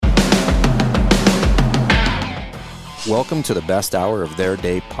Welcome to the best hour of their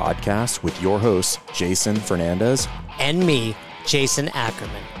day podcast with your hosts, Jason Fernandez and me, Jason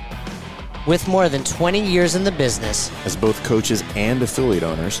Ackerman. With more than 20 years in the business, as both coaches and affiliate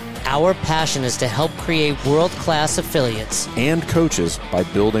owners, our passion is to help create world-class affiliates and coaches by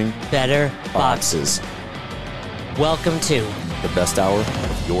building better boxes. Welcome to the best hour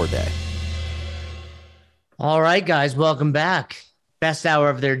of your day. All right, guys, welcome back. Best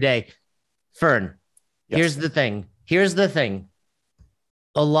hour of their day. Fern, Yes. Here's the thing.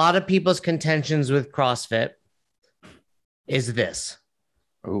 A lot of people's contentions with CrossFit is this.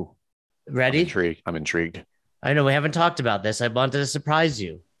 Ooh, Ready? I'm intrigued. I know we haven't talked about this. I wanted to surprise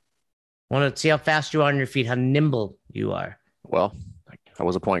you. Want to see how fast you are on your feet, how nimble you are. Well, I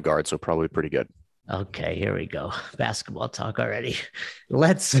was a point guard, so probably pretty good. Okay, here we go. Basketball talk already.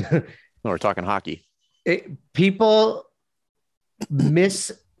 Let's. No, we're talking hockey. People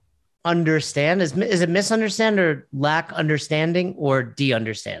misunderstand. Is it misunderstand or lack understanding or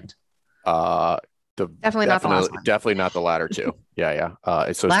de-understand? Definitely not the last one. Definitely not the latter two. Yeah.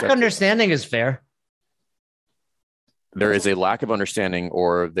 So lack understanding is fair. There is a lack of understanding,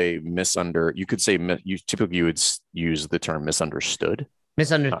 or they you could say, you typically would use the term misunderstood.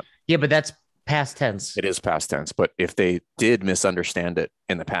 Yeah, but that's past tense. It is past tense, but if they did misunderstand it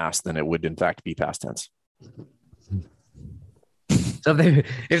in the past, then it would in fact be past tense. So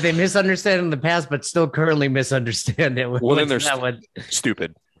if they misunderstand in the past, but still currently misunderstand it, well, then they're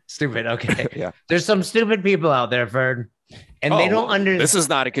stupid. Stupid. Okay. Yeah. There's some stupid people out there, Fern, and they don't understand. This is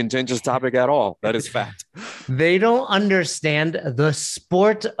not a contentious topic at all. That is fact. They don't understand the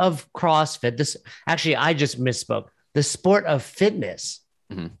sport of CrossFit. I just misspoke. The sport of fitness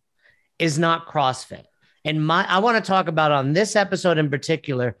is not CrossFit. And I want to talk about on this episode in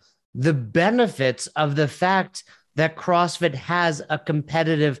particular, the benefits of the fact that CrossFit has a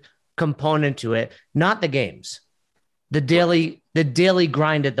competitive component to it, not the games, the daily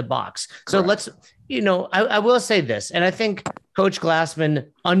grind at the box. So let's, I will say this, and I think Coach Glassman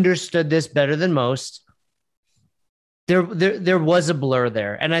understood this better than most. There was a blur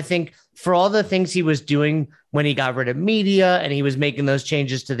there. And I think for all the things he was doing when he got rid of media and he was making those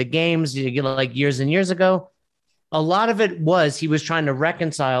changes to the games, like years and years ago, a lot of it was he was trying to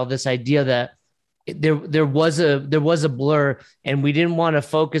reconcile this idea that there was a blur, and we didn't want to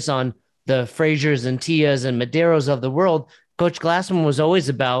focus on the Frasers and Tias and Maderos of the world. Coach Glassman was always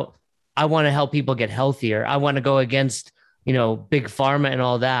about, I want to help people get healthier. I want to go against, big pharma and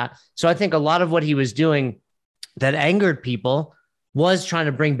all that. So I think a lot of what he was doing that angered people was trying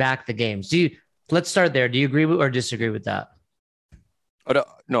to bring back the games. Let's start there. Do you agree with or disagree with that?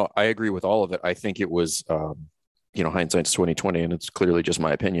 No, I agree with all of it. I think it was, hindsight's 2020, and it's clearly just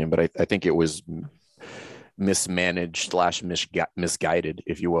my opinion, but I think it was mismanaged / misguided,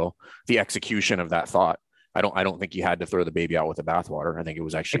 if you will, the execution of that thought. I don't think you had to throw the baby out with the bathwater. I think it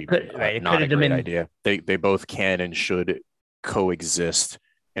was actually not a great idea. They both can and should coexist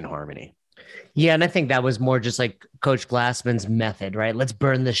in harmony. Yeah, and I think that was more just like Coach Glassman's method, right? Let's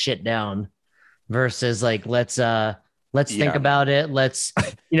burn the shit down versus like let's think about it. Let's,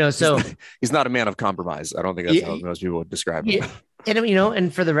 so he's not a man of compromise. I don't think that's how most people would describe him. And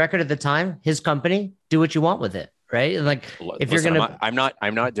and for the record, at the time, his company, do what you want with it, right? And like if you're gonna, I'm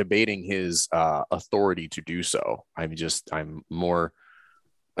not debating his authority to do so. I'm more,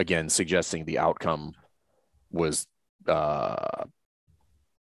 again, suggesting the outcome was not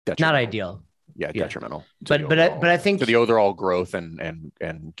ideal. Yeah, detrimental. But I think to the overall growth and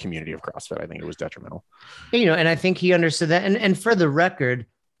community of CrossFit, I think it was detrimental. And I think he understood that. And for the record,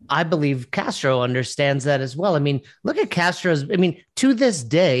 I believe Castro understands that as well. I mean, look at Castro's. To this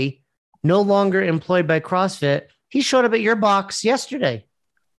day, no longer employed by CrossFit. He showed up at your box yesterday.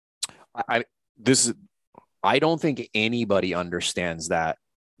 I don't think anybody understands that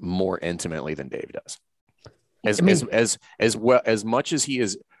more intimately than Dave does. As much as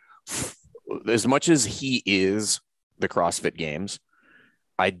he is the CrossFit Games,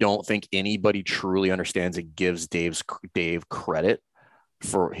 I don't think anybody truly understands and gives Dave credit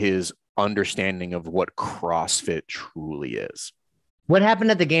for his understanding of what CrossFit truly is. What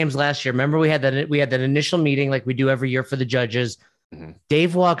happened at the games last year? Remember we had that initial meeting like we do every year for the judges. Mm-hmm.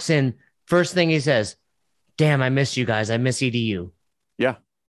 Dave walks in, first thing he says, "Damn, I miss you guys. I miss EDU." Yeah.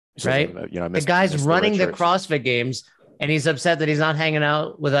 Right? The guy's running the CrossFit Games, and he's upset that he's not hanging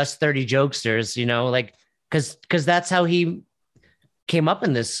out with us 30 jokesters, because that's how he came up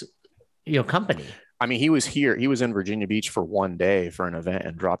in this, company. He was here. He was in Virginia Beach for one day for an event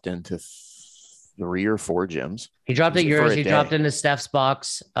and dropped into 3 or 4 gyms. He dropped at yours. He dropped into Steph's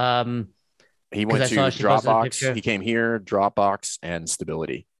box. He went to Dropbox. He came here, Dropbox, and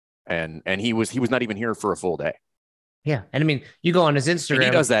Stability, and he was not even here for a full day. Yeah. And I mean, you go on his Instagram. And he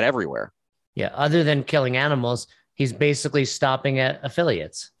does that everywhere. Yeah. Other than killing animals, he's basically stopping at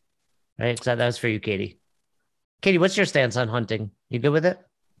affiliates. Right. So that was for you, Katie. Katie, what's your stance on hunting? You good with it?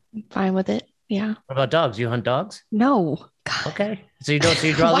 I'm fine with it. Yeah. What about dogs? You hunt dogs? No. God. Okay. So you don't. So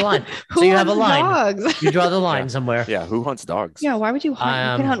you draw the line. So you have a line. Dogs? You draw the line somewhere. Yeah. Who hunts dogs? Yeah. Why would you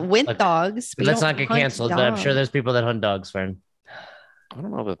hunt? You can hunt with dogs. But let's not get canceled. Dogs. But I'm sure there's people that hunt dogs, friend. I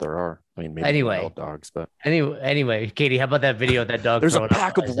don't know that there are. I mean, maybe wild dogs, but anyway, Katie, how about that video of that dog? There's a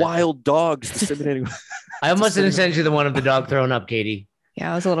pack of wild dogs disseminating. I almost didn't send you the one of the dog throwing up, Katie.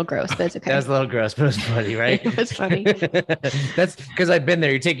 Yeah, it was a little gross, but it's okay. That was a little gross, but it was funny, right? It was funny. That's because I've been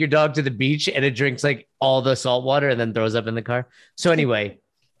there. You take your dog to the beach and it drinks like all the salt water and then throws up in the car. So anyway,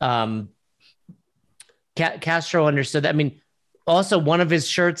 Castro understood that. I mean, also one of his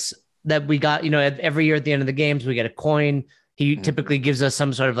shirts that we got, every year at the end of the games, we get a coin. He typically gives us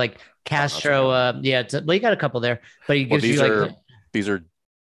some sort of like Castro. Well, you got a couple there, but he gives these are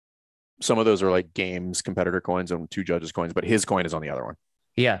some of those are like games competitor coins and 2 judges coins, but his coin is on the other one.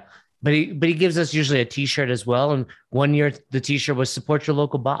 Yeah. But he gives us usually a t-shirt as well. And one year the t-shirt was support your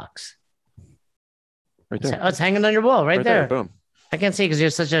local box. Right there. It's hanging on your wall right there. Boom. I can't see because you're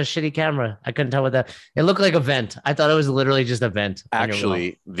such a shitty camera. I couldn't tell what that. It looked like a vent. I thought it was literally just a vent.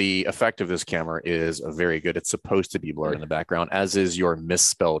 Actually, the effect of this camera is very good. It's supposed to be blurred in the background, as is your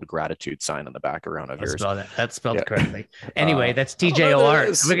misspelled gratitude sign on the background of yours. That's spelled correctly. Anyway, that's TJO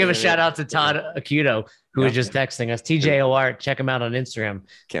Art. We're gonna give a shout out to Todd Acuto, who was just texting us. TJO Art. Check him out on Instagram.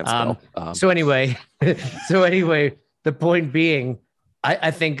 Can't spell. So anyway, the point being,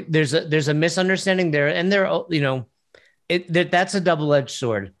 I think there's a misunderstanding there, and that's a double-edged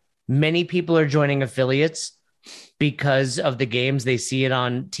sword. Many people are joining affiliates because of the games. They see it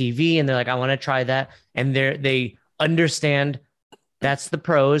on TV and they're like, I want to try that. And they understand that's the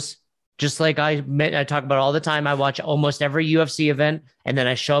pros. Just like I talk about all the time. I watch almost every UFC event and then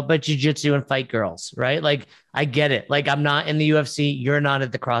I show up at jiu-jitsu and fight girls, right? Like I get it. Like I'm not in the UFC. You're not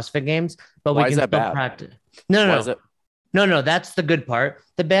at the CrossFit games, but we can still practice. No, that's the good part.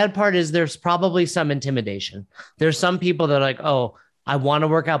 The bad part is there's probably some intimidation. There's some people that are like, oh, I want to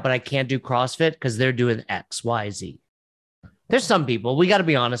work out, but I can't do CrossFit because they're doing X, Y, Z. There's some people. We got to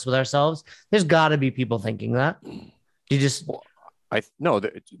be honest with ourselves. There's got to be people thinking that.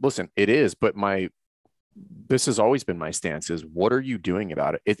 Listen, it is, but this has always been my stance is what are you doing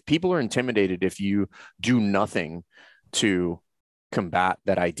about it? If people are intimidated, if you do nothing to combat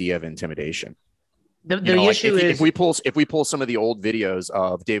that idea of intimidation. The issue is if we pull some of the old videos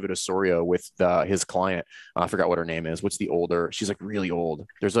of David Osorio with his client, I forgot what her name is. What's the older? She's like really old.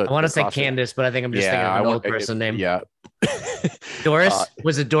 I want to say Candace, but I think I'm just thinking of an old person name. Yeah, Doris.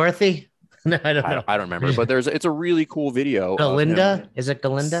 Was it Dorothy? No, I don't know. I don't remember, but it's a really cool video. Galinda? Is it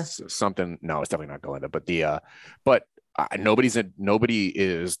Galinda? Something? No, it's definitely not Galinda. But nobody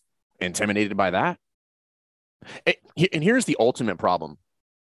is intimidated by that. And here's the ultimate problem,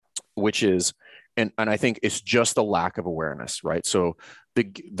 which is. And I think it's just a lack of awareness, right? So the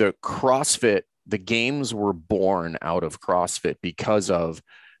CrossFit, the games were born out of CrossFit because of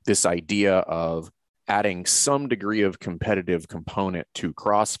this idea of adding some degree of competitive component to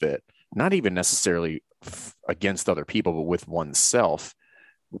CrossFit, not even necessarily against other people, but with oneself,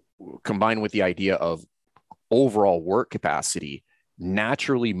 combined with the idea of overall work capacity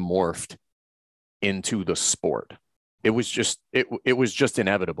naturally morphed into the sport. It was just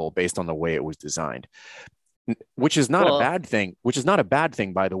inevitable based on the way it was designed, which is not a bad thing. Which is not a bad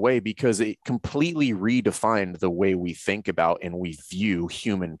thing, by the way, because it completely redefined the way we think about and we view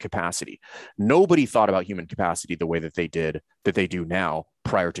human capacity. Nobody thought about human capacity the way that they do now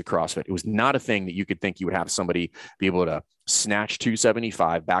prior to CrossFit. It was not a thing that you could think you would have somebody be able to snatch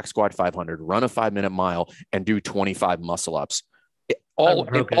 275, back squat 500, run a 5-minute mile, and do 25 muscle ups.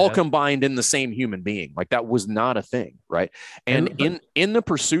 All combined in the same human being. Like that was not a thing, right? And in the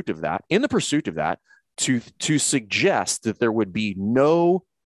pursuit of that, to suggest that there would be no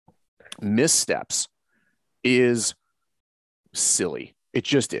missteps is silly. It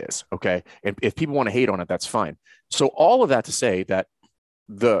just is. Okay. And if people want to hate on it, that's fine. So all of that to say that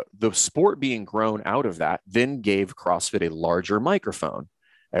the sport being grown out of that then gave CrossFit a larger microphone,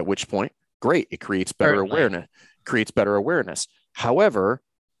 at which point, great, it creates better awareness. However,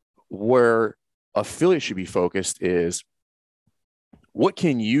 where affiliate should be focused is what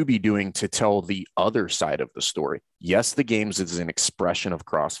can you be doing to tell the other side of the story? Yes, the games is an expression of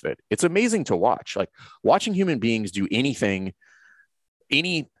CrossFit. It's amazing to watch, like watching human beings do anything,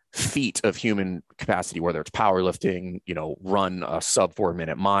 any feat of human capacity, whether it's powerlifting, run a sub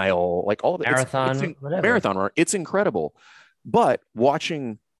 4-minute mile, like all that marathon run. It's incredible. But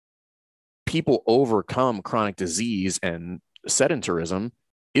watching people overcome chronic disease and sedentarism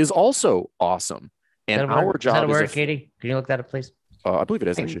is also awesome. And our job is that a word, Katie? Can you look that up, please? I believe it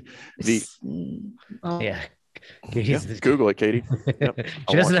is actually. Yeah. Google it, Katie. Yep.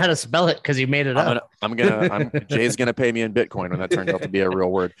 She doesn't know how to spell it because you made it up. Jay's gonna pay me in Bitcoin when that turns out to be a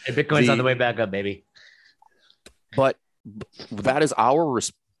real word. Hey, Bitcoin's on the way back up, baby. But that is our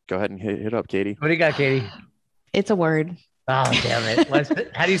go ahead and hit up, Katie. What do you got, Katie? It's a word. Oh, damn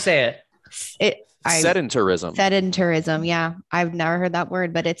it. How do you say it? Sedentarism. Sedentarism. Yeah. I've never heard that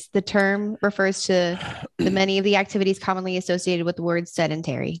word, but it's the term refers to the many of the activities commonly associated with the word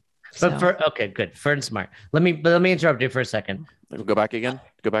sedentary. But okay, good. Fern smart. Let me interrupt you for a second. Go back again.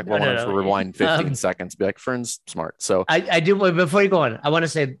 Go back for rewind 15 seconds. Be like, Fern's smart. So I do. Before you go on, I want to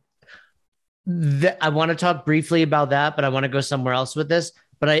say that I want to talk briefly about that, but I want to go somewhere else with this.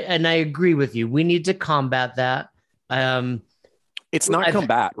 But I agree with you. We need to combat that. It's not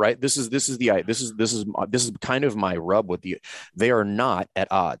combat, right? This is kind of my rub with you. They are not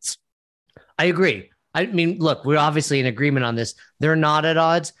at odds. I agree. I mean, look, we're obviously in agreement on this. They're not at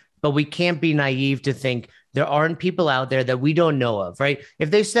odds, but we can't be naive to think there aren't people out there that we don't know of, right?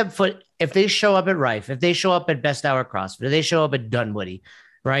 If they show up at Rife, if they show up at Best Hour CrossFit, if they show up at Dunwoody,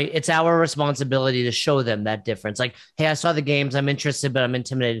 right? It's our responsibility to show them that difference. Like, hey, I saw the games. I'm interested, but I'm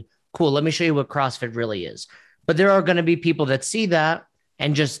intimidated. Cool. Let me show you what CrossFit really is. But there are going to be people that see that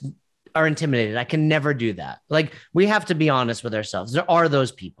and just are intimidated. I can never do that. Like, we have to be honest with ourselves. There are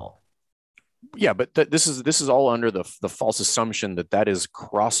those people. Yeah, but this is all under the false assumption that is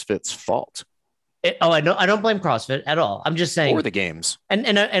CrossFit's fault. I don't blame CrossFit at all. I'm just saying, or the games.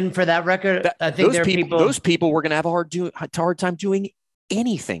 And for that record, I think those people were going to have a hard time doing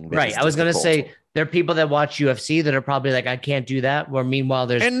anything. Right. I was going to say there are people that watch UFC that are probably like, I can't do that. Where meanwhile,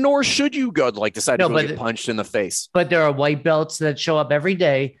 and nor should you decide to get punched in the face. But there are white belts that show up every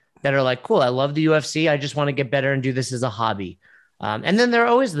day that are like, cool, I love the UFC. I just want to get better and do this as a hobby. And then there are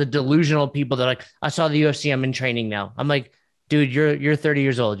always the delusional people that are like, I saw the UFC. I'm in training now. I'm like, dude, you're 30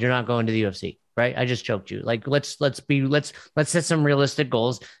 years old. You're not going to the UFC, right? I just choked you. Like, let's set some realistic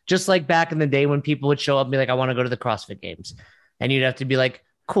goals. Just like back in the day when people would show up and be like, I want to go to the CrossFit Games, and you'd have to be like,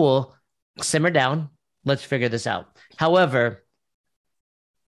 cool, simmer down. Let's figure this out. However,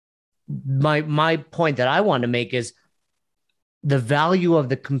 my point that I want to make is the value of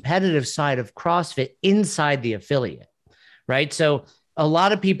the competitive side of CrossFit inside the affiliate. Right. So a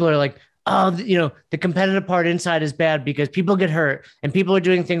lot of people are like, oh, the competitive part inside is bad because people get hurt and people are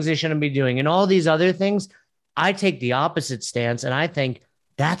doing things they shouldn't be doing and all these other things. I take the opposite stance and I think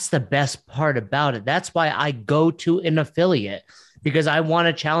that's the best part about it. That's why I go to an affiliate, because I want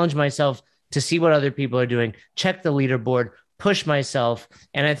to challenge myself to see what other people are doing, check the leaderboard, push myself.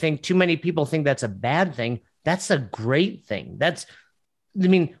 And I think too many people think that's a bad thing. That's a great thing.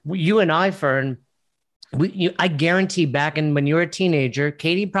 You and I, Fern, I guarantee back when you were a teenager,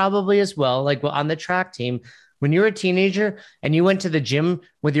 Katie probably as well, like on the track team, when you were a teenager and you went to the gym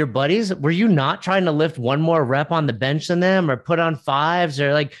with your buddies, were you not trying to lift one more rep on the bench than them or put on fives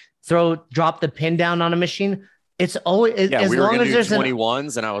or like drop the pin down on a machine? It's always, as we long were as there's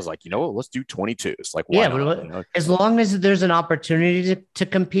 21s and I was like, let's do 22s. Like, why not? As long as there's an opportunity to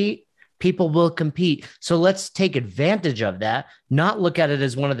compete, people will compete. So let's take advantage of that, not look at it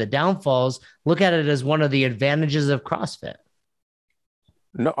as one of the downfalls, look at it as one of the advantages of CrossFit.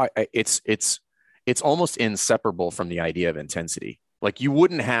 No, it's almost inseparable from the idea of intensity. Like, you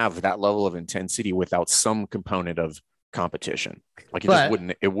wouldn't have that level of intensity without some component of competition. Like,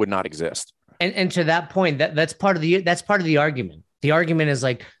 it would not exist. And to that point, that's part of the argument. The argument is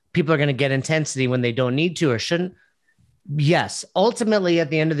like, people are going to get intensity when they don't need to or shouldn't. Yes, ultimately,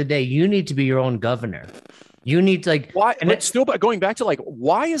 at the end of the day, you need to be your own governor. You need to why? But still, but going back to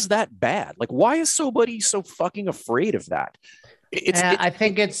why is that bad? Like, why is somebody so fucking afraid of that? I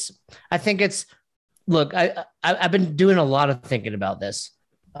think it's. Look, I've been doing a lot of thinking about this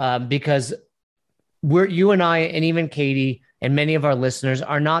because you and I, and even Katie and many of our listeners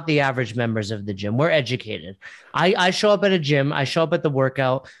are not the average members of the gym. We're educated. I show up at a gym. I show up at the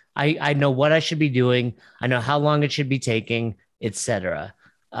workout. I know what I should be doing. I know how long it should be taking, etc.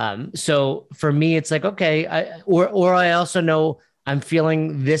 So for me, it's like, okay, I also know I'm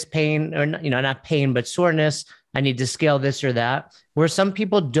feeling this pain, or not pain, but soreness. I need to scale this or that. Where some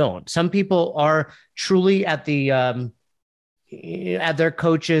people don't. Some people are truly at their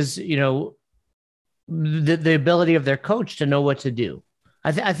coaches, the ability of their coach to know what to do.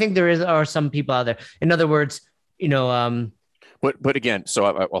 I think there are some people out there. In other words, But again, so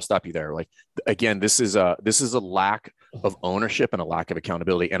I'll stop you there. Like, again, this is a lack of ownership and a lack of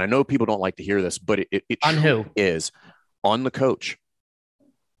accountability. And I know people don't like to hear this, but it on who is on the coach.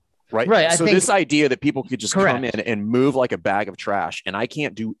 Right. Right. So this idea that people could just come in and move like a bag of trash and I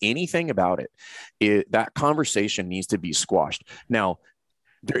can't do anything about it, that conversation needs to be squashed. Now,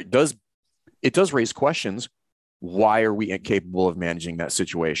 it does raise questions. Why are we incapable of managing that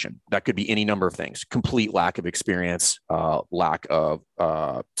situation? That could be any number of things: complete lack of experience, lack of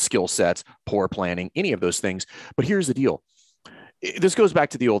skill sets, poor planning, any of those things. But here's the deal. This goes back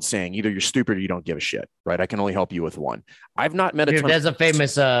to the old saying, either you're stupid or you don't give a shit, right? I can only help you with one. I've not met a ton. There's a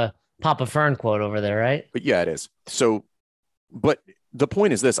famous Papa Fern quote over there, right? But yeah, it is. So, but the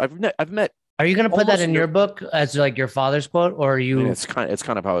point is this: I've met. Are you going to put that in your book as like your father's quote, or are you? I mean, it's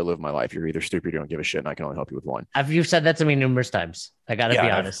kind of how I live my life. You're either stupid, or you don't give a shit, and I can only help you with one. You've said that to me numerous times. I got to be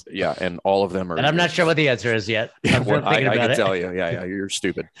honest. And all of them are. And I'm not sure what the answer is yet. I can tell you. Yeah, you're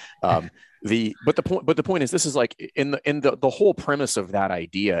stupid. But the point is, this is like in the whole premise of that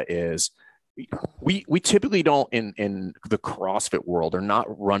idea is we typically don't in the CrossFit world are not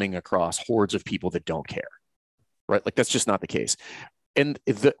running across hordes of people that don't care, right? Like that's just not the case. And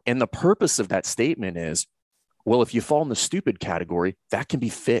the purpose of that statement is, well, if you fall in the stupid category, that can be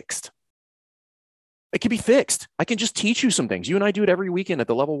fixed. It can be fixed. I can just teach you some things. You and I do it every weekend at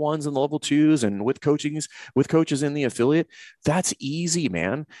the level 1s and the level 2s and with coaches in the affiliate. That's easy,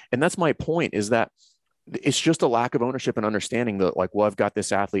 man. And that's my point, is that it's just a lack of ownership and understanding that, like, well, I've got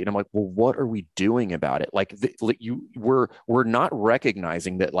this athlete and I'm like, well, what are we doing about it? Like we're not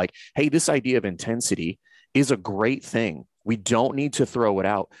recognizing that, like, hey, this idea of intensity is a great thing. We don't need to throw it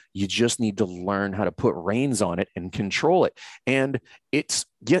out. You just need to learn how to put reins on it and control it. And it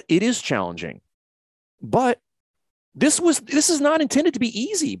is challenging, but this is not intended to be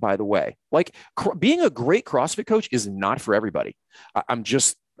easy, by the way. Like being a great CrossFit coach is not for everybody. I'm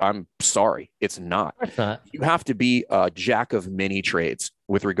sorry. It's not. You have to be a jack of many trades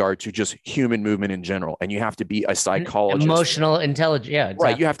with regard to just human movement in general. And you have to be a psychologist. Emotional intelligence. Yeah, exactly.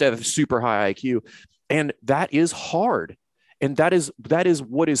 Right. You have to have super high IQ. And that is hard. And that is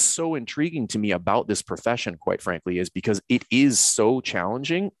what is so intriguing to me about this profession, quite frankly, is because it is so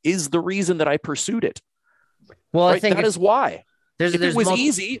challenging, is the reason that I pursued it. Well, right? I think that is why. If it was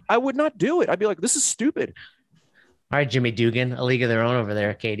easy, I would not do it. I'd be like, this is stupid. All right, Jimmy Dugan, a league of their own over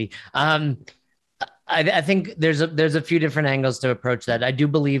there, Katie. I think there's a few different angles to approach that. I do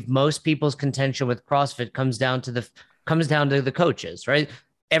believe most people's contention with CrossFit comes down to the coaches, right?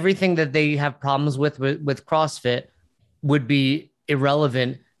 Everything that they have problems with CrossFit would be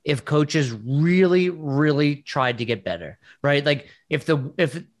irrelevant if coaches really, really tried to get better, right? Like if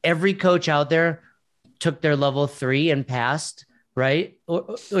every coach out there took their level 3 and passed, right?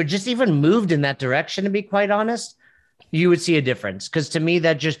 Or just even moved in that direction, to be quite honest, you would see a difference. Because to me,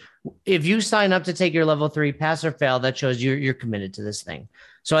 that just, if you sign up to take your level 3, pass or fail, that shows you're committed to this thing.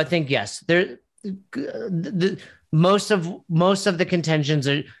 So I think, yes, most of the contentions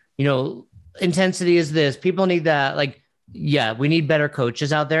are, intensity is this, people need that. Like, yeah, we need better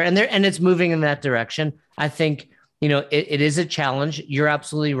coaches out there, and it's moving in that direction. I think, it is a challenge. You're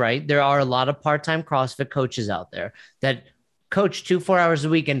absolutely right. There are a lot of part-time CrossFit coaches out there that coach 2-4 hours a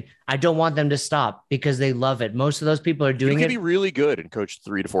week, and I don't want them to stop because they love it. Most of those people are doing it. You can be really good and coach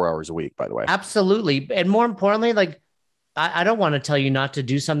 3 to 4 hours a week, by the way. Absolutely. And more importantly, like, I don't want to tell you not to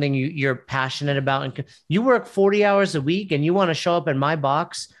do something you're passionate about. And you work 40 hours a week and you want to show up in my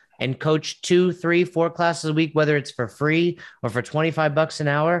box and coach 2, 3, 4 classes a week, whether it's for free or for $25 an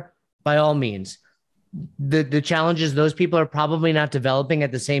hour, by all means. The challenge is those people are probably not developing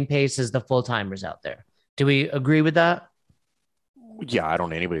at the same pace as the full-timers out there. Do we agree with that? Yeah, I don't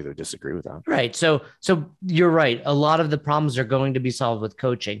know anybody that would disagree with that. Right. So you're right. A lot of the problems are going to be solved with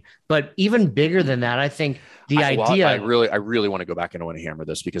coaching, but even bigger than that, I think I really want to go back and I want to hammer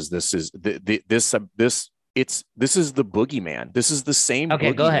this, because this is this is the boogeyman. This is the same.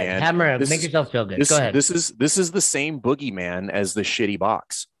 Okay, go ahead. Hammer it. Make yourself feel good. Go ahead. This is the same boogeyman as the shitty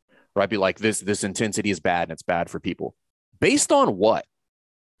box, right? Be like, this intensity is bad and it's bad for people. Based on what?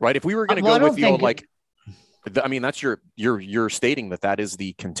 Right? If we were going to go with the old, like, I mean, that's you're stating that is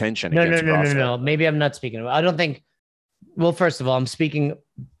the contention. No. Maybe I'm not speaking. I don't think. Well, first of all, I'm speaking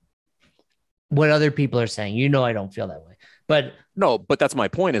what other people are saying. I don't feel that way. But no, but that's my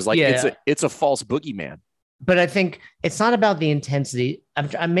point. Is like, it's a false boogeyman. But I think it's not about the intensity.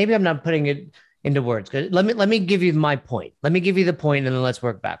 Maybe I'm not putting it into words. Let me give you my point. Let me give you the point, and then let's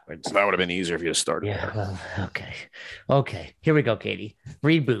work backwards. That would have been easier if you just started. Yeah. Well, okay. Here we go, Katie.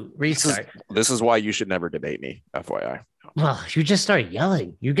 Reboot. Restart. This is why you should never debate me, FYI. Well, you just start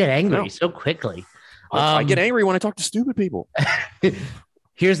yelling. You get angry so quickly. I get angry when I talk to stupid people.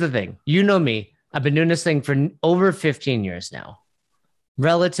 Here's the thing. You know me. I've been doing this thing for over 15 years now.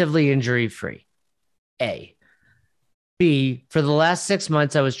 Relatively injury-free. B, for the last 6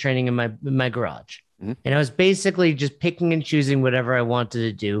 months, I was training in my garage. Mm-hmm. And I was basically just picking and choosing whatever I wanted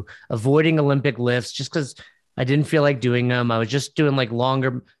to do, avoiding Olympic lifts just because I didn't feel like doing them. I was just doing like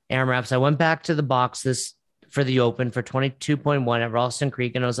longer AMRAPs. I went back to the box for the open for 22.1 at Ralston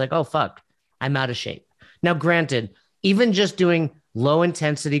Creek. And I was like, oh, fuck, I'm out of shape. Now, granted, even just doing low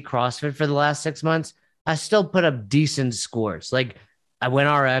intensity CrossFit for the last 6 months, I still put up decent scores. Like I went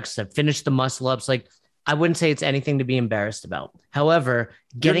RX, I finished the muscle ups. Like I wouldn't say it's anything to be embarrassed about. However,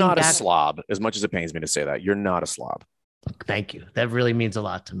 you're not a slob, as much as it pains me to say that. You're not a slob. Thank you. That really means a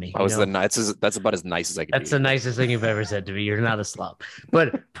lot to me. That's about as nice as I can. That's the nicest thing you've ever said to me. You're not a slob.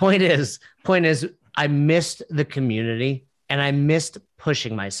 But point is, I missed the community and I missed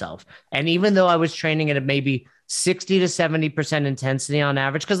pushing myself. And even though I was training at maybe 60 to 70% intensity on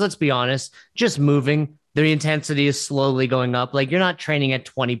average, because let's be honest, just moving, the intensity is slowly going up. Like you're not training at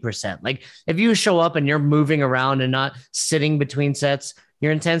 20%. Like if you show up and you're moving around and not sitting between sets,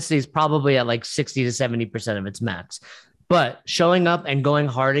 your intensity is probably at like 60 to 70% of its max. But showing up and going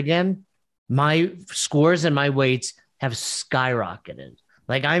hard again, my scores and my weights have skyrocketed.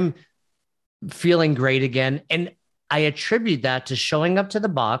 Like I'm feeling great again. And I attribute that to showing up to the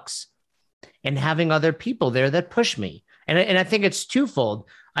box and having other people there that push me. And I think it's twofold.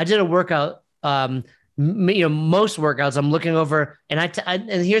 I did a workout, most workouts I'm looking over and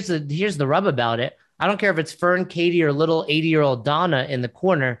here's the rub about it. I don't care if it's Fern, Katie, or little 80-year-old Donna in the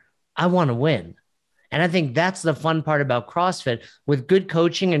corner. I want to win. And I think that's the fun part about CrossFit. With good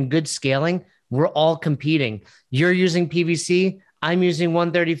coaching and good scaling, we're all competing. You're using PVC. I'm using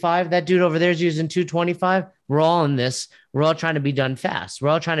 135. That dude over there is using 225. We're all in this. We're all trying to be done fast. We're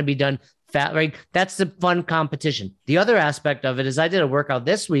all trying to be done fat, right? That's the fun competition. The other aspect of it is I did a workout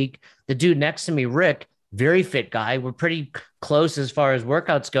this week. The dude next to me, Rick, very fit guy. We're pretty close as far as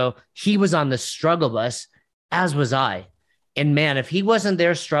workouts go. He was on the struggle bus, as was I. And man, if he wasn't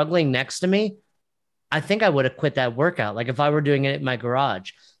there struggling next to me, I think I would have quit that workout. Like if I were doing it in my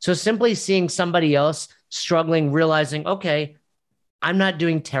garage. So simply seeing somebody else struggling, realizing, okay, I'm not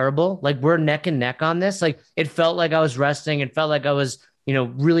doing terrible. Like we're neck and neck on this. Like it felt like I was resting. It felt like I was,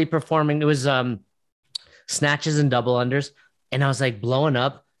 really performing. It was snatches and double unders. And I was like blowing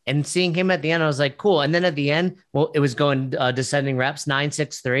up and seeing him at the end. I was like, cool. And then at the end, it was going descending reps, 9,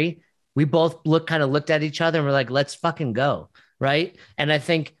 6, 3. We both looked at each other and we're like, let's fucking go. Right. And I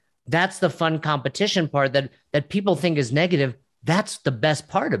think that's the fun competition part that people think is negative. That's the best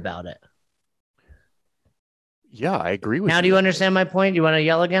part about it. Yeah, I agree with you. Now, do you understand my point? You want to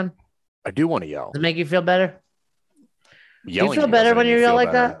yell again? I do want to yell. Does it make you feel better? Yelling do you feel better when you yell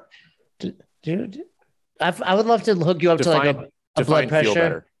like that? I would love to hook you up to like a blood pressure. Feel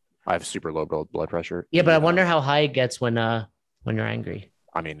better. I have super low blood pressure. Yeah, but I wonder how high it gets when you're angry.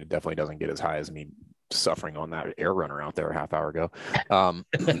 I mean, it definitely doesn't get as high as me suffering on that air runner out there a half hour ago.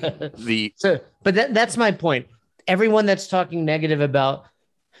 That's my point. Everyone that's talking negative about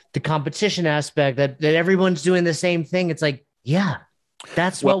the competition aspect, that everyone's doing the same thing. It's like, yeah,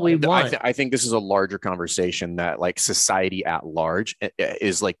 that's what we want. I think this is a larger conversation that like society at large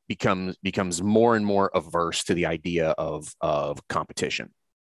is like becomes more and more averse to the idea of competition,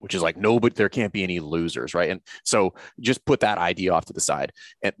 which is like, no, but there can't be any losers. Right. And so just put that idea off to the side.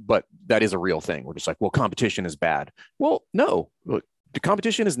 But that is a real thing. We're just like, well, competition is bad. Well, no, look, the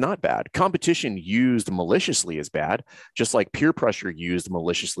competition is not bad. Competition used maliciously is bad, just like peer pressure used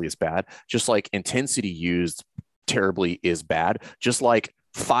maliciously is bad, just like intensity used terribly is bad, just like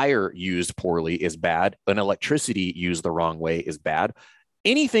fire used poorly is bad, and electricity used the wrong way is bad.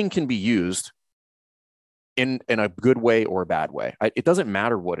 Anything can be used in a good way or a bad way. It doesn't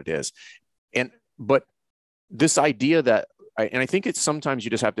matter what it is. But this idea that, I think it's sometimes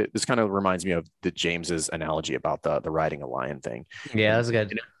you just have to, this kind of reminds me of the James's analogy about the riding a lion thing. Yeah, that's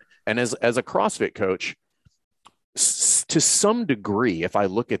good. And as a CrossFit coach, to some degree, if I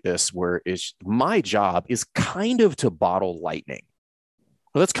look at this, my job is kind of to bottle lightning.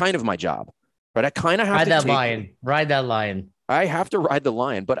 Well, that's kind of my job, right? I kind of have ride that lion. I have to ride the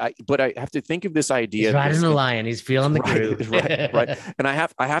lion, but I have to think of this idea. He's riding the lion. He's feeling the groove. right. And I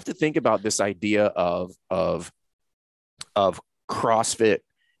have to think about this idea of CrossFit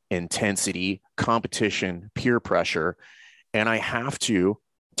intensity, competition, peer pressure. And I have to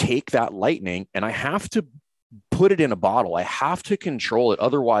take that lightning and I have to put it in a bottle. I have to control it.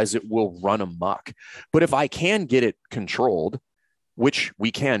 Otherwise it will run amok. But if I can get it controlled, which we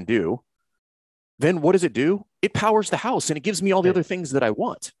can do, then what does it do? It powers the house and it gives me all the other things that I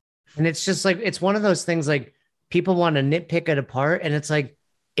want. And it's just like, it's one of those things like people want to nitpick it apart. And it's like,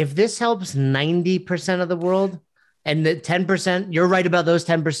 if this helps 90% of the world, And the 10%, you're right about those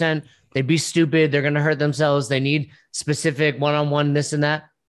 10%. They'd be stupid. They're going to hurt themselves. They need specific one-on-one, this and that.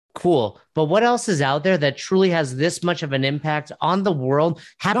 Cool. But what else is out there that truly has this much of an impact on the world,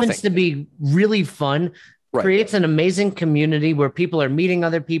 happens to be really fun, creates an amazing community where people are meeting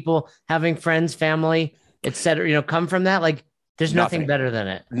other people, having friends, family, etc. Come from that. Like, there's nothing better than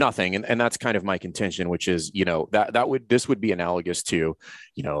it. Nothing. And that's kind of my contention, which is, this would be analogous to,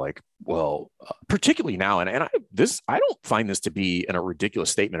 particularly now. And I don't find this to be a ridiculous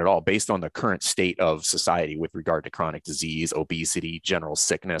statement at all, based on the current state of society with regard to chronic disease, obesity, general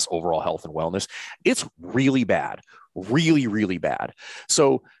sickness, overall health and wellness. It's really bad, really, really bad.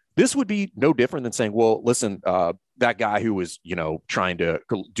 So this would be no different than saying, well, listen, that guy who was, trying to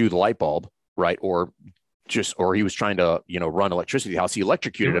do the light bulb, right? Or he was trying to, run electricity to the house. He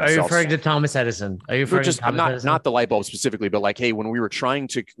electrocuted himself. Are you referring to Thomas Edison? Are you referring to Thomas Edison? Not the light bulb specifically, but like, hey, when we were trying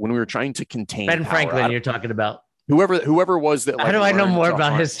to contain Ben Franklin, you're talking about. Whoever was that. How do I know more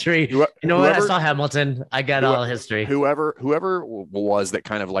about history? You know what? I saw Hamilton. I got all history. Whoever was that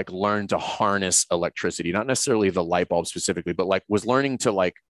kind of like learned to harness electricity, not necessarily the light bulb specifically, but like was learning to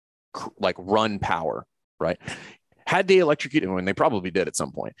like run power, right? Had they electrocuted him, and they probably did at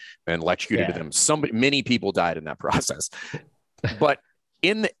some point, and electrocuted them, many people died in that process. But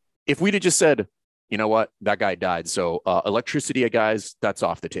if we'd have just said, you know what, that guy died, so electricity, guys, that's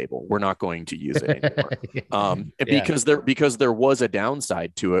off the table. We're not going to use it anymore. Because there was a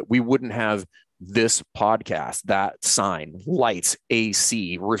downside to it. We wouldn't have this podcast, that sign, lights,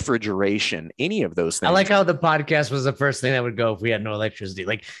 AC, refrigeration, any of those things. I like how the podcast was the first thing that would go if we had no electricity.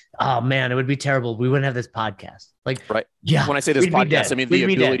 Like, oh man, it would be terrible. We wouldn't have this podcast. Like, right. Yeah. When I say this podcast, I mean the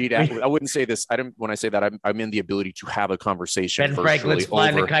ability to, I wouldn't say this. When I say that, I mean the ability to have a conversation. Ben Franklin's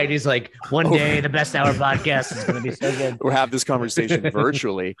flying a kite. He's like, one day the best hour podcast is going to be so good. Or have this conversation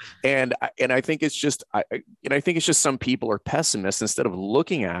virtually. And I think it's just, I think it's just some people are pessimists instead of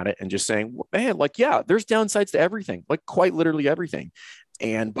looking at it and just saying, man, like, yeah, there's downsides to everything, like quite literally everything.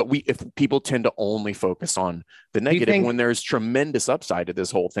 But if people tend to only focus on the negative when there's tremendous upside to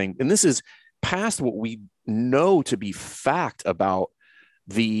this whole thing, and this is past what we know to be fact about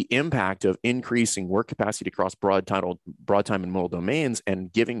the impact of increasing work capacity across broad time and modal domains,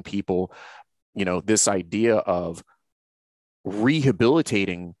 and giving people, this idea of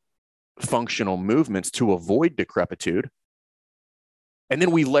rehabilitating functional movements to avoid decrepitude. And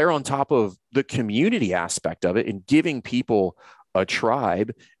then we layer on top of the community aspect of it and giving people a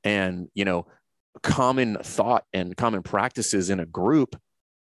tribe and, common thought and common practices in a group.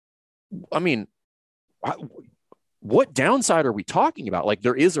 I mean, what downside are we talking about? Like,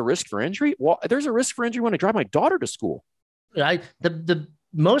 there is a risk for injury. Well, there's a risk for injury when I drive my daughter to school. The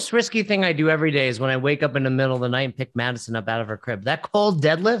most risky thing I do every day is when I wake up in the middle of the night and pick Madison up out of her crib. That cold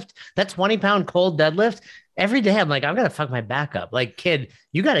deadlift, that 20-pound cold deadlift, every day I'm like, I'm going to fuck my back up. Like, kid,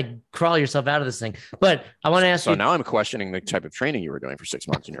 you got to crawl yourself out of this thing. But I want to ask you. So now I'm questioning the type of training you were doing for 6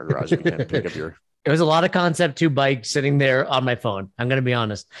 months in your garage. You can't pick up your. It was a lot of Concept 2 bike sitting there on my phone. I'm going to be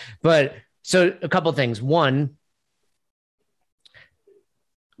honest. But so a couple of things. One,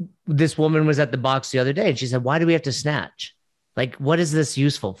 this woman was at the box the other day and she said, why do we have to snatch? Like, what is this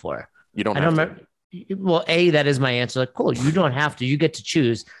useful for? You don't have to. Well, that is my answer. Like, cool, you don't have to. You get to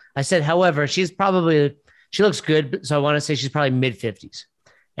choose. I said, however, she looks good. So I want to say she's probably mid-50s.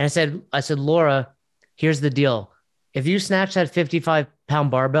 And I said, Laura, here's the deal. If you snatch that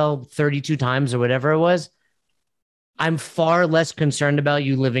 55-pound barbell 32 times or whatever it was, I'm far less concerned about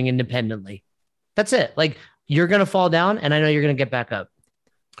you living independently. That's it. Like, you're going to fall down and I know you're going to get back up.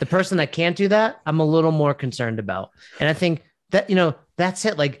 The person that can't do that, I'm a little more concerned about. And I think that, that's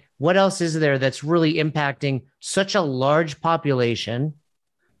it. Like, what else is there that's really impacting such a large population,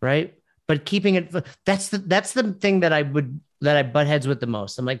 right? But keeping it, that's the thing that I butt heads with the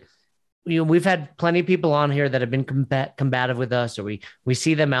most. I'm like, we've had plenty of people on here that have been combative with us, or we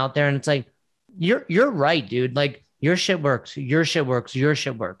see them out there and it's like, you're right, dude. Like, your shit works. Your shit works. Your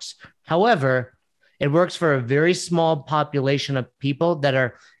shit works. However, it works for a very small population of people that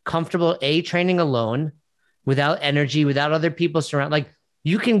are comfortable, training alone, without energy, without other people surround. Like,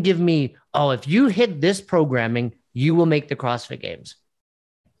 you can give me, if you hit this programming, you will make the CrossFit Games.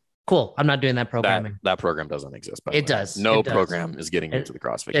 Cool. I'm not doing that programming. That program doesn't exist. It does. No program is getting into the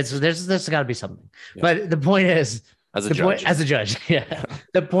CrossFit Games. There's got to be something. Yeah. But the point is, as a judge, yeah.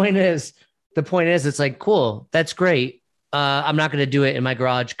 The point is, it's like, cool, that's great. I'm not going to do it in my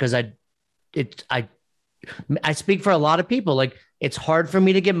garage because I speak for a lot of people. Like, it's hard for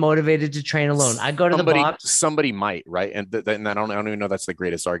me to get motivated to train alone. I go to the box. Somebody might, right? And I don't even know that's the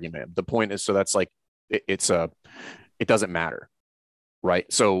greatest argument. The point is, so that's like, it doesn't matter, right?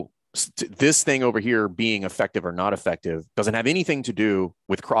 So this thing over here being effective or not effective doesn't have anything to do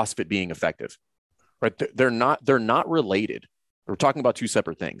with CrossFit being effective, right? They're not related. We're talking about two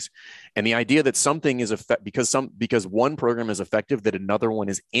separate things. And the idea that something is because one program is effective, that another one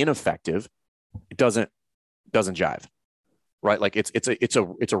is ineffective, it doesn't jive, right? Like it's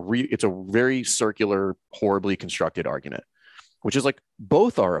a very circular, horribly constructed argument, which is like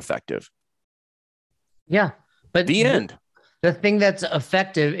both are effective. Yeah. But the end. The thing that's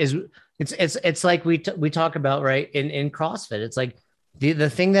effective is it's like we talk about, right, in CrossFit. It's like the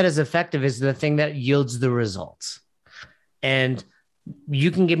thing that is effective is the thing that yields the results. And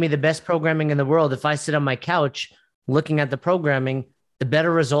you can give me the best programming in the world. If I sit on my couch looking at the programming, the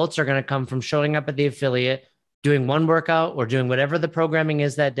better results are going to come from showing up at the affiliate, doing one workout or doing whatever the programming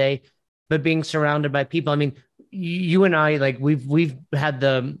is that day, but being surrounded by people. I mean, you and I, like we've had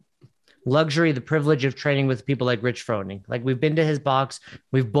the luxury, the privilege of training with people like Rich Froning. Like we've been to his box.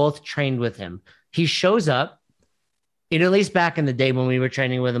 We've both trained with him. He shows up, at least back in the day when we were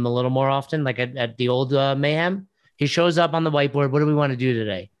training with him a little more often, like at the old Mayhem, he shows up on the whiteboard. What do we want to do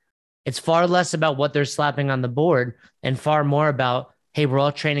today? It's far less about what they're slapping on the board and far more about, hey, we're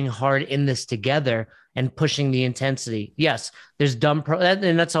all training hard in this together and pushing the intensity. Yes, there's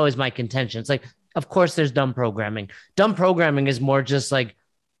and that's always my contention. It's like, of course there's dumb programming. Dumb programming is more just like,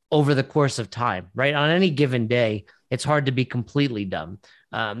 over the course of time, right? On any given day, it's hard to be completely dumb.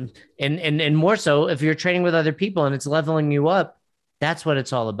 And more so if you're training with other people and it's leveling you up, that's what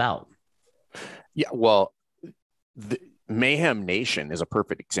it's all about. Yeah. Well, the Mayhem Nation is a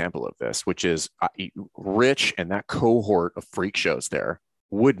perfect example of this, which is Rich and that cohort of freak shows there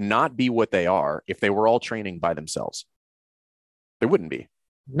would not be what they are if they were all training by themselves. They wouldn't be.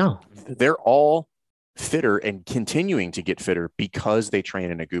 No, they're all fitter and continuing to get fitter because they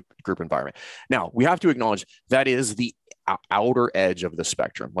train in a group environment. Now, we have to acknowledge that is the outer edge of the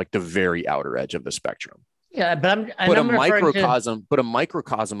spectrum, like the very outer edge of the spectrum. Yeah, but a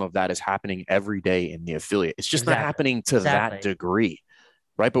microcosm of that is happening every day in the affiliate. It's just not happening to that degree,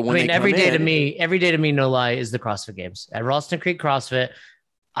 right? But when every day to me, no lie, is the CrossFit Games at Ralston Creek CrossFit.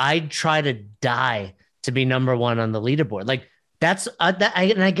 I try to die to be number one on the leaderboard. Like that's and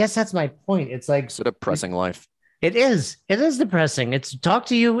I guess that's my point. It's like it's a depressing life. It is depressing. It's talk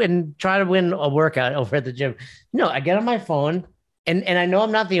to you and try to win a workout over at the gym. No, I get on my phone and I know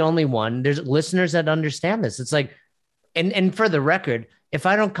I'm not the only one. There's listeners that understand this. It's like, and for the record, if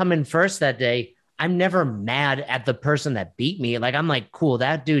I don't come in first that day, I'm never mad at the person that beat me. Like, I'm like, cool,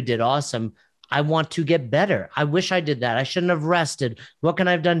 that dude did awesome. I want to get better. I wish I did that. I shouldn't have rested. What can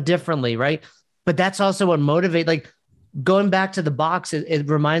I have done differently? Right. But that's also what motivates, like, going back to the box, it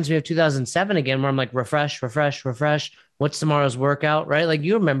reminds me of 2007 again, where I'm like, refresh. What's tomorrow's workout, right? Like,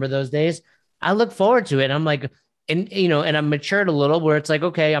 you remember those days. I look forward to it. I'm like, and I'm matured a little where it's like,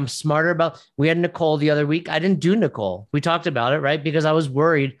 okay, I'm smarter about, we had Nicole the other week. I didn't do Nicole. We talked about it, right? Because I was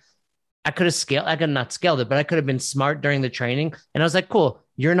worried I could not scaled it, but I could have been smart during the training. And I was like, cool,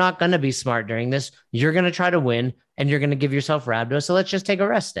 you're not going to be smart during this. You're going to try to win and you're going to give yourself rhabdo. So let's just take a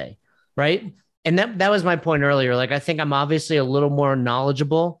rest day, right? And that was my point earlier. Like, I think I'm obviously a little more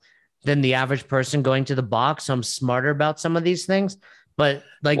knowledgeable than the average person going to the box. So I'm smarter about some of these things. But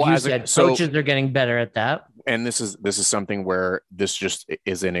like you said, coaches are getting better at that. And this is something where this just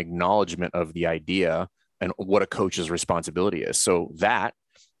is an acknowledgement of the idea and what a coach's responsibility is. So that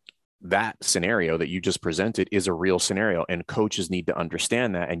scenario that you just presented is a real scenario, and coaches need to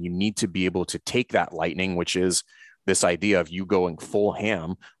understand that. And you need to be able to take that lightning, which is this idea of you going full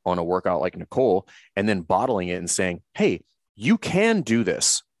ham on a workout like Nicole, and then bottling it and saying, hey, you can do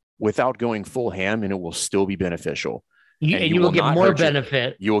this without going full ham and it will still be beneficial. You will get more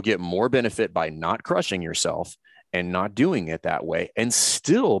benefit. You will get more benefit by not crushing yourself and not doing it that way, and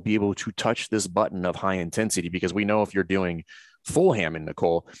still be able to touch this button of high intensity, because we know if you're doing full ham in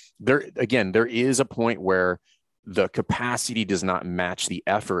Nicole, there is a point where the capacity does not match the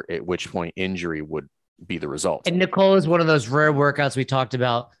effort, at which point injury would be the result. And Nicole is one of those rare workouts we talked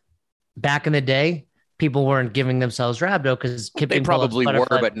about back in the day. People weren't giving themselves rhabdo because they probably were,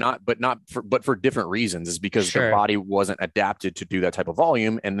 but for different reasons. Is because their body wasn't adapted to do that type of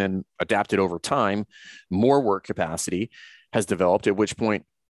volume, and then adapted over time. More work capacity has developed, at which point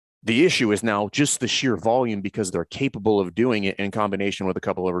the issue is now just the sheer volume, because they're capable of doing it in combination with a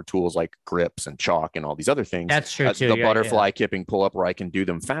couple of other tools like grips and chalk and all these other things. That's true too. The butterfly kipping pull up, where I can do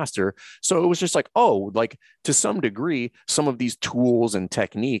them faster. So it was just like, oh, like to some degree, some of these tools and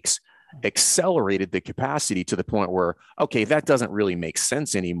techniques accelerated the capacity to the point where, okay, that doesn't really make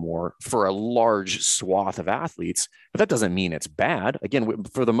sense anymore for a large swath of athletes, but that doesn't mean it's bad. Again,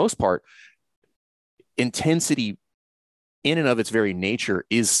 for the most part, intensity in and of its very nature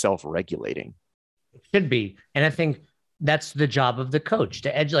is self-regulating. It should be. And I think that's the job of the coach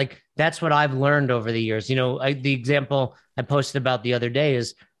to edge. Like that's what I've learned over the years. The example I posted about the other day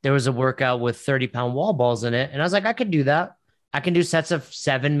is there was a workout with 30-pound wall balls in it. And I was like, I could do that. I can do sets of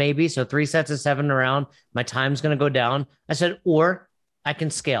 7, maybe. So 3 sets of 7 around. My time's going to go down. I said, or I can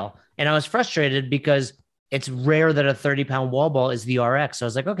scale. And I was frustrated because it's rare that a 30-pound wall ball is the RX. So I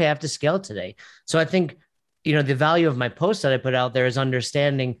was like, okay, I have to scale today. So I think, the value of my post that I put out there is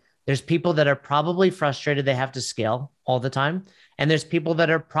understanding there's people that are probably frustrated they have to scale all the time. And there's people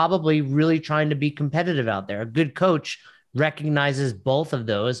that are probably really trying to be competitive out there. A good coach recognizes both of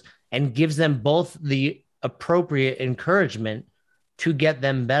those and gives them both the appropriate encouragement to get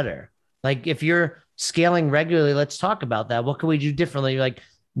them better. Like if you're scaling regularly, let's talk about that. What can we do differently? Like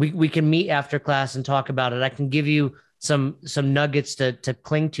we can meet after class and talk about it. I can give you some nuggets to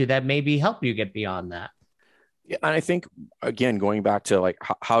cling to that maybe help you get beyond that. Yeah, and I think again, going back to like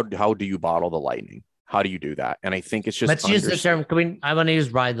how do you bottle the lightning? How do you do that? And I think it's just let's use the term. I want to use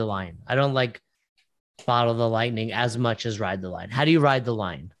ride the line. I don't like bottle the lightning as much as ride the line. How do you ride the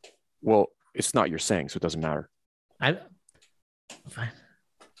line? Well, it's not your saying, so it doesn't matter. I'm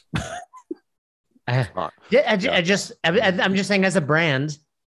just saying as a brand,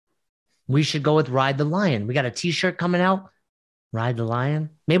 we should go with ride the lion. We got a t-shirt coming out, ride the lion.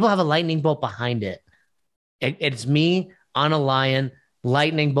 Maybe we'll have a lightning bolt behind it. It's me on a lion,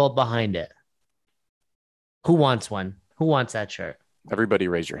 lightning bolt behind it. Who wants one? Who wants that shirt? Everybody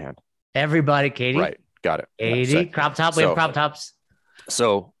raise your hand. Everybody, Katie. Right. Got it. Katie, crop top. We have crop tops.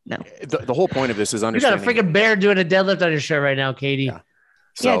 So no. The whole point of this is understanding. You got a freaking bear doing a deadlift on your shirt right now, Katie. Yeah.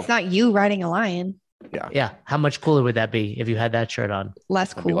 So, it's not you riding a lion. Yeah. Yeah. How much cooler would that be if you had that shirt on?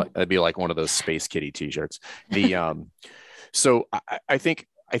 Less cool. That'd be like one of those Space Kitty t-shirts. So I think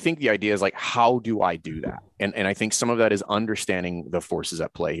the idea is like, how do I do that? And I think some of that is understanding the forces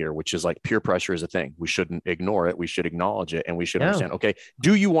at play here, which is like peer pressure is a thing. We shouldn't ignore it. We should acknowledge it. And we should understand, okay,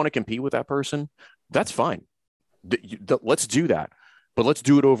 do you want to compete with that person? That's fine. Let's do that. But let's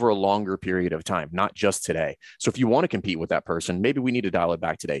do it over a longer period of time, not just today. So if you want to compete with that person, maybe we need to dial it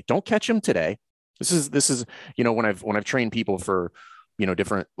back today. Don't catch them today. This is, when I've trained people for,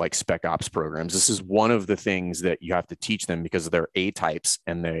 different like spec ops programs, this is one of the things that you have to teach them because they're A types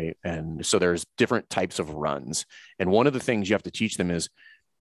and so there's different types of runs. And one of the things you have to teach them is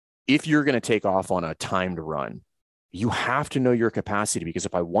if you're going to take off on a timed run, you have to know your capacity, because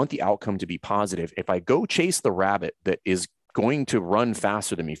if I want the outcome to be positive, if I go chase the rabbit that is going to run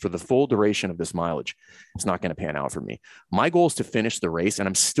faster than me for the full duration of this mileage, it's not going to pan out for me. My goal is to finish the race and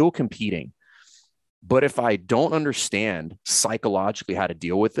I'm still competing. But if I don't understand psychologically how to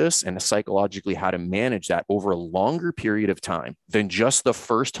deal with this and psychologically how to manage that over a longer period of time than just the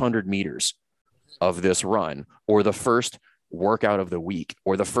first 100 meters of this run or the first workout of the week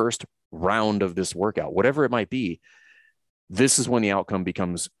or the first round of this workout, whatever it might be, this is when the outcome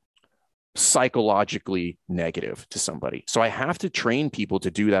becomes psychologically negative to somebody. So I have to train people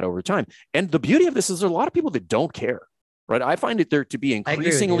to do that over time. And the beauty of this is there's a lot of people that don't care, right? I find it there to be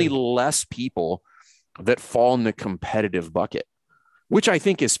increasingly less people that fall in the competitive bucket, which I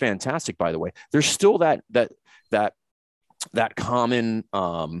think is fantastic, by the way. There's still that common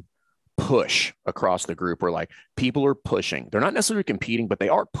push across the group where like people are pushing. They're not necessarily competing, but they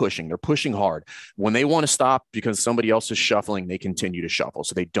are pushing. They're pushing hard. When they want to stop because somebody else is shuffling, they continue to shuffle.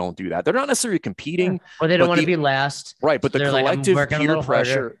 So they don't do that. They're not necessarily competing. Or they don't want to be last. Right. But the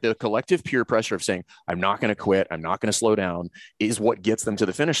collective peer pressure of saying, I'm not going to quit, I'm not going to slow down, is what gets them to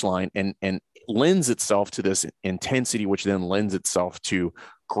the finish line and lends itself to this intensity, which then lends itself to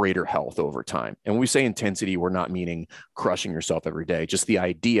greater health over time. And when we say intensity, we're not meaning crushing yourself every day, just the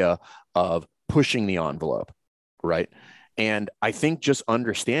idea of pushing the envelope, right? And I think just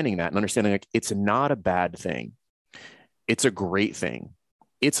understanding that and understanding like it's not a bad thing. It's a great thing.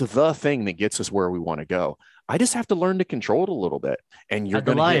 It's the thing that gets us where we want to go. I just have to learn to control it a little bit. And you're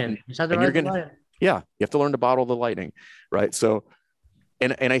going to you have to learn to bottle the lightning, right? So,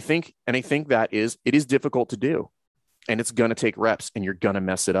 and I think that it is difficult to do. And it's going to take reps and you're going to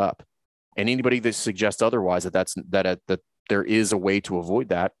mess it up. And anybody that suggests otherwise that there is a way to avoid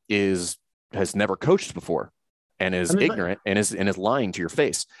that has never coached before and is ignorant and is lying to your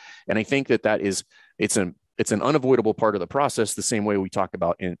face. And I think it's an unavoidable part of the process, the same way we talk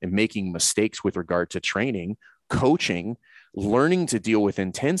about in making mistakes with regard to training, coaching, learning to deal with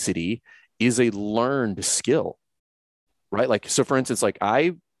intensity is a learned skill, right? Like, so for instance, like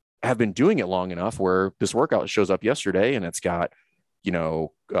I have been doing it long enough where this workout shows up yesterday and it's got,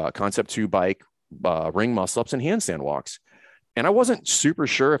 Concept 2 bike, ring muscle ups and handstand walks. And I wasn't super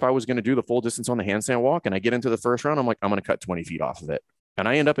sure if I was going to do the full distance on the handstand walk. And I get into the first round. I'm like, I'm going to cut 20 feet off of it. And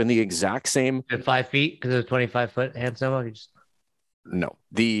I end up in the exact same 5 feet because of 25-foot handstand walk. No,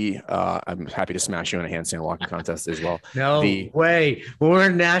 I'm happy to smash you in a handstand walking contest as well. No way. When we're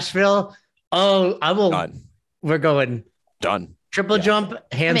in Nashville, I will. Done. We're going done. Triple jump,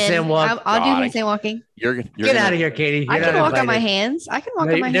 handstand walk. I'll do handstand walking. You're get out of here, Katie. I can walk on my hands.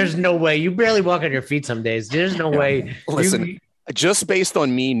 There's no way. You barely walk on your feet some days. There's no way. Listen, just based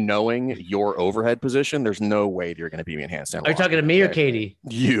on me knowing your overhead position, there's no way you're going to beat me in handstand. Are you talking to me or Katie?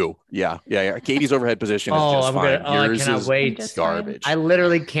 You. Yeah. Katie's overhead position is just fine. Yours I cannot wait. Garbage. I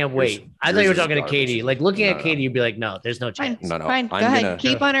literally can't wait. I thought you were talking to Katie. Like looking at Katie, you'd be like, no, there's no chance. No. Fine. Go ahead.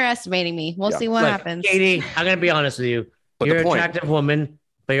 Keep underestimating me. We'll see what happens. Katie, I'm going to be honest with you. But you're an attractive woman,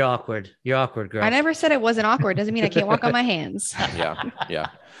 but you're awkward. You're awkward, girl. I never said it wasn't awkward. Doesn't mean I can't walk on my hands. Yeah.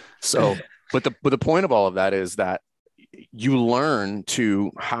 So, but the point of all of that is that you learn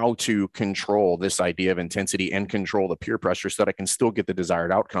how to control this idea of intensity and control the peer pressure so that I can still get the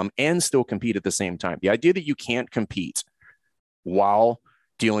desired outcome and still compete at the same time. The idea that you can't compete while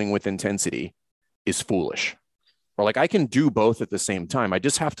dealing with intensity is foolish. Or like I can do both at the same time. I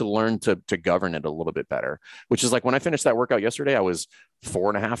just have to learn to govern it a little bit better, which is like when I finished that workout yesterday, I was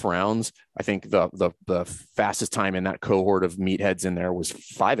 4.5 rounds. I think the fastest time in that cohort of meatheads in there was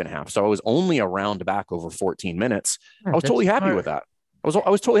 5.5. So I was only a round back over 14 minutes. I was totally happy with that. I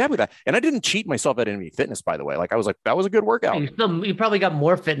was totally happy with that. And I didn't cheat myself at any fitness, by the way. Like I was like, that was a good workout. You probably got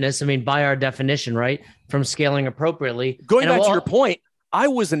more fitness. I mean, by our definition, right? From scaling appropriately. Going back to your point, I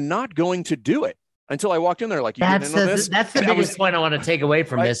was not going to do it until I walked in there. Like, that's the biggest point I want to take away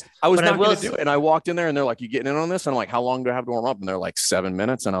from this. I was not going to do it. And I walked in there and they're like, you getting in on this? And I'm like, how long do I have to warm up? And they're like 7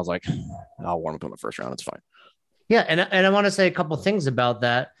 minutes. And I was like, I'll warm up in the first round. It's fine. Yeah. And I want to say a couple of things about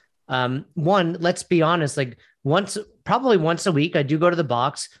that. One, let's be honest, like probably once a week, I do go to the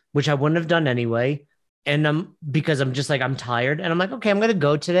box, which I wouldn't have done anyway. And because I'm just like, I'm tired and I'm like, okay, I'm going to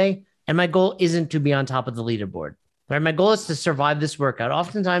go today. And my goal isn't to be on top of the leaderboard. Right? My goal is to survive this workout.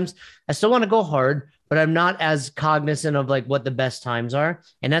 Oftentimes, I still want to go hard, but I'm not as cognizant of like what the best times are.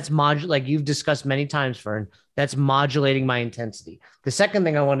 And that's like you've discussed many times, Fern, that's modulating my intensity. The second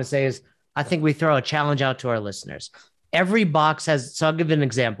thing I want to say is I think we throw a challenge out to our listeners. Every box has, so I'll give you an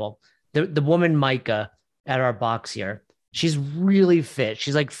example. The woman, Micah, at our box here, she's really fit.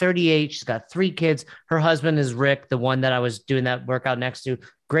 She's like 38. She's got 3 kids. Her husband is Rick, the one that I was doing that workout next to.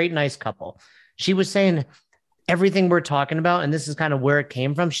 Great, nice couple. She was saying, everything we're talking about, and this is kind of where it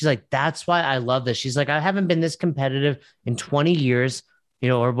came from. She's like, that's why I love this. She's like, I haven't been this competitive in 20 years,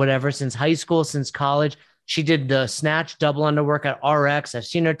 or whatever, since high school, since college. She did the snatch double under work at RX. I've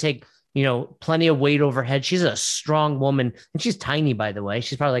seen her take, plenty of weight overhead. She's a strong woman and she's tiny, by the way.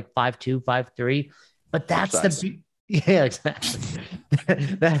 She's probably like 5'2", 5'3", but that's yeah, exactly.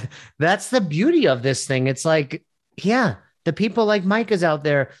 That's the beauty of this thing. It's like, yeah, the people like Mike is out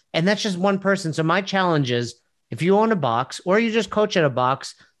there and that's just one person. So my challenge is, if you own a box or you just coach at a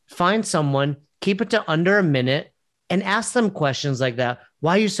box, find someone, keep it to under a minute and ask them questions like that.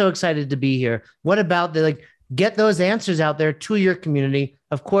 Why are you so excited to be here? What about get those answers out there to your community.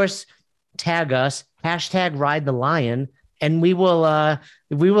 Of course, tag us, #Ride the Lion, and we will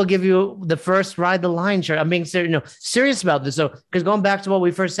give you the first Ride the Lion shirt. I'm being serious about this. So, because going back to what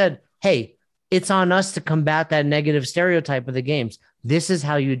we first said, hey, it's on us to combat that negative stereotype of the games. This is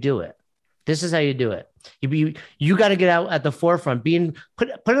how you do it. This is how you do it. You got to get out at the forefront. Put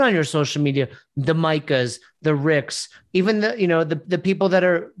it on your social media. The Micahs, the Ricks, even the people that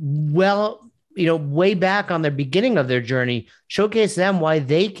are way back on the beginning of their journey. Showcase them why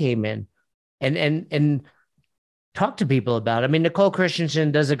they came in, and talk to people about it. I mean, Nicole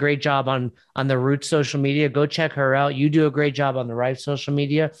Christensen does a great job on the Roots social media. Go check her out. You do a great job on the Rife social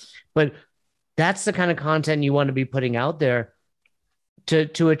media, but that's the kind of content you want to be putting out there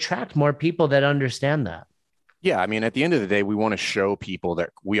to attract more people that understand that. Yeah. I mean, at the end of the day, we want to show people that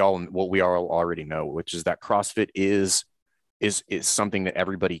we all already know, which is that CrossFit is something that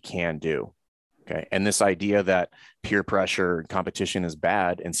everybody can do. Okay. And this idea that peer pressure and competition is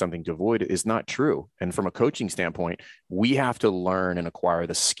bad and something to avoid is not true. And from a coaching standpoint, we have to learn and acquire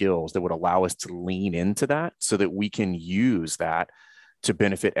the skills that would allow us to lean into that so that we can use that to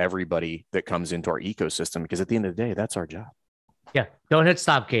benefit everybody that comes into our ecosystem. Because at the end of the day, that's our job. Yeah. Don't hit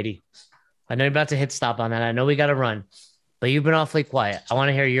stop, Katie. I know you're about to hit stop on that. I know we got to run, but you've been awfully quiet. I want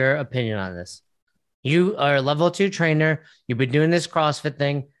to hear your opinion on this. You are a level 2 trainer. You've been doing this CrossFit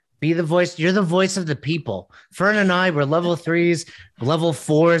thing. Be the voice. You're the voice of the people. Fern and I were level 3s, level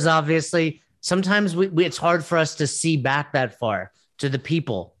 4s, obviously. Sometimes it's hard for us to see back that far to the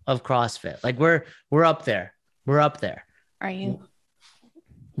people of CrossFit. Like we're up there. We're up there. Are you?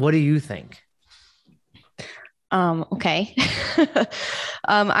 What do you think? Okay.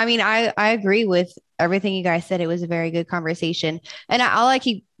 I mean, I agree with everything you guys said. It was a very good conversation. And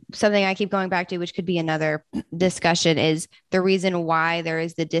something I keep going back to, which could be another discussion, is the reason why there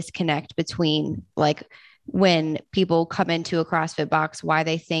is the disconnect between like when people come into a CrossFit box, why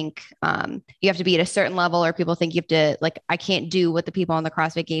they think you have to be at a certain level, or people think you have to, like, I can't do what the people on the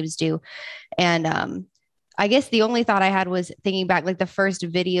CrossFit Games do. And I guess the only thought I had was thinking back, like the first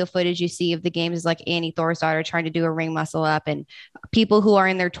video footage you see of the games is like Annie Thorisdottir trying to do a ring muscle up, and people who are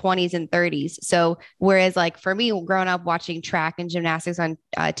in their 20s and 30s. So whereas like for me, growing up watching track and gymnastics on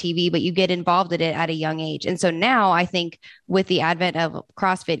TV, but you get involved in it at a young age. And so now I think with the advent of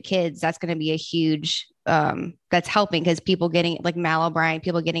CrossFit Kids, that's going to be a huge that's helping, because people getting like Mal O'Brien,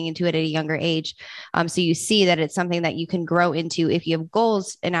 people getting into it at a younger age. So you see that it's something that you can grow into if you have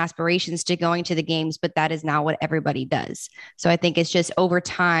goals and aspirations to going to the games, but that is not what everybody does. So I think it's just over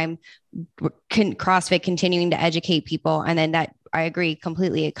time, CrossFit continuing to educate people. And then that, I agree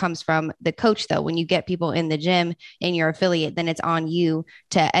completely. It comes from the coach though. When you get people in the gym in your affiliate, then it's on you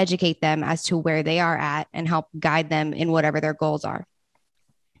to educate them as to where they are at and help guide them in whatever their goals are.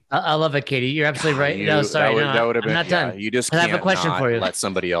 I love it, Katie. You're absolutely right. No, sorry. That would have been, I'm not done. You just can't, I have a question for you. Let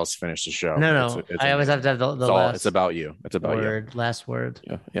somebody else finish the show. No. I always have to have the last. It's about you. It's about word, you. Last word.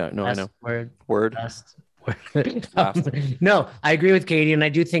 Yeah. No, last I know. Word. Last word. No, I agree with Katie. And I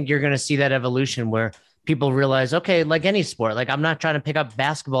do think you're going to see that evolution where people realize, okay, like any sport, like I'm not trying to pick up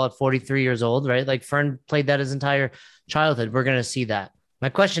basketball at 43 years old, right? Like Fern played that his entire childhood. We're going to see that. My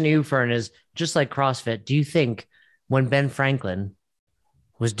question to you, Fern, is just like CrossFit, do you think when Ben Franklin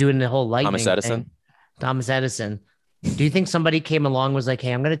was doing the whole lightning Thomas Edison, do you think somebody came along and was like,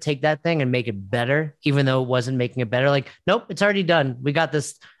 hey, I'm going to take that thing and make it better, even though it wasn't making it better? Like, nope, it's already done. We got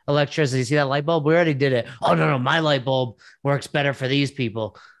this electricity. See that light bulb? We already did it. Oh, no, my light bulb works better for these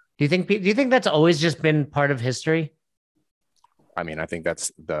people. Do you think that's always just been part of history? I mean, I think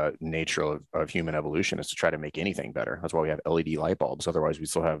that's the nature of human evolution, is to try to make anything better. That's why we have LED light bulbs. Otherwise, we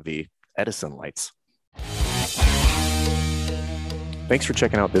still have the Edison lights. Thanks for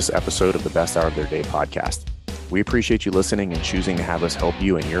checking out this episode of the Best Hour of Their Day podcast. We appreciate you listening and choosing to have us help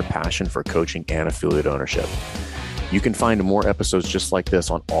you in your passion for coaching and affiliate ownership. You can find more episodes just like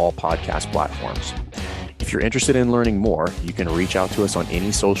this on all podcast platforms. If you're interested in learning more, you can reach out to us on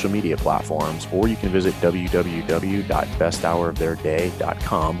any social media platforms, or you can visit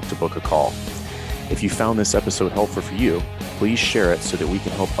www.besthouroftheirday.com to book a call. If you found this episode helpful for you, please share it so that we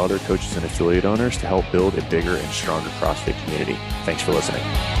can help other coaches and affiliate owners to help build a bigger and stronger CrossFit community. Thanks for listening.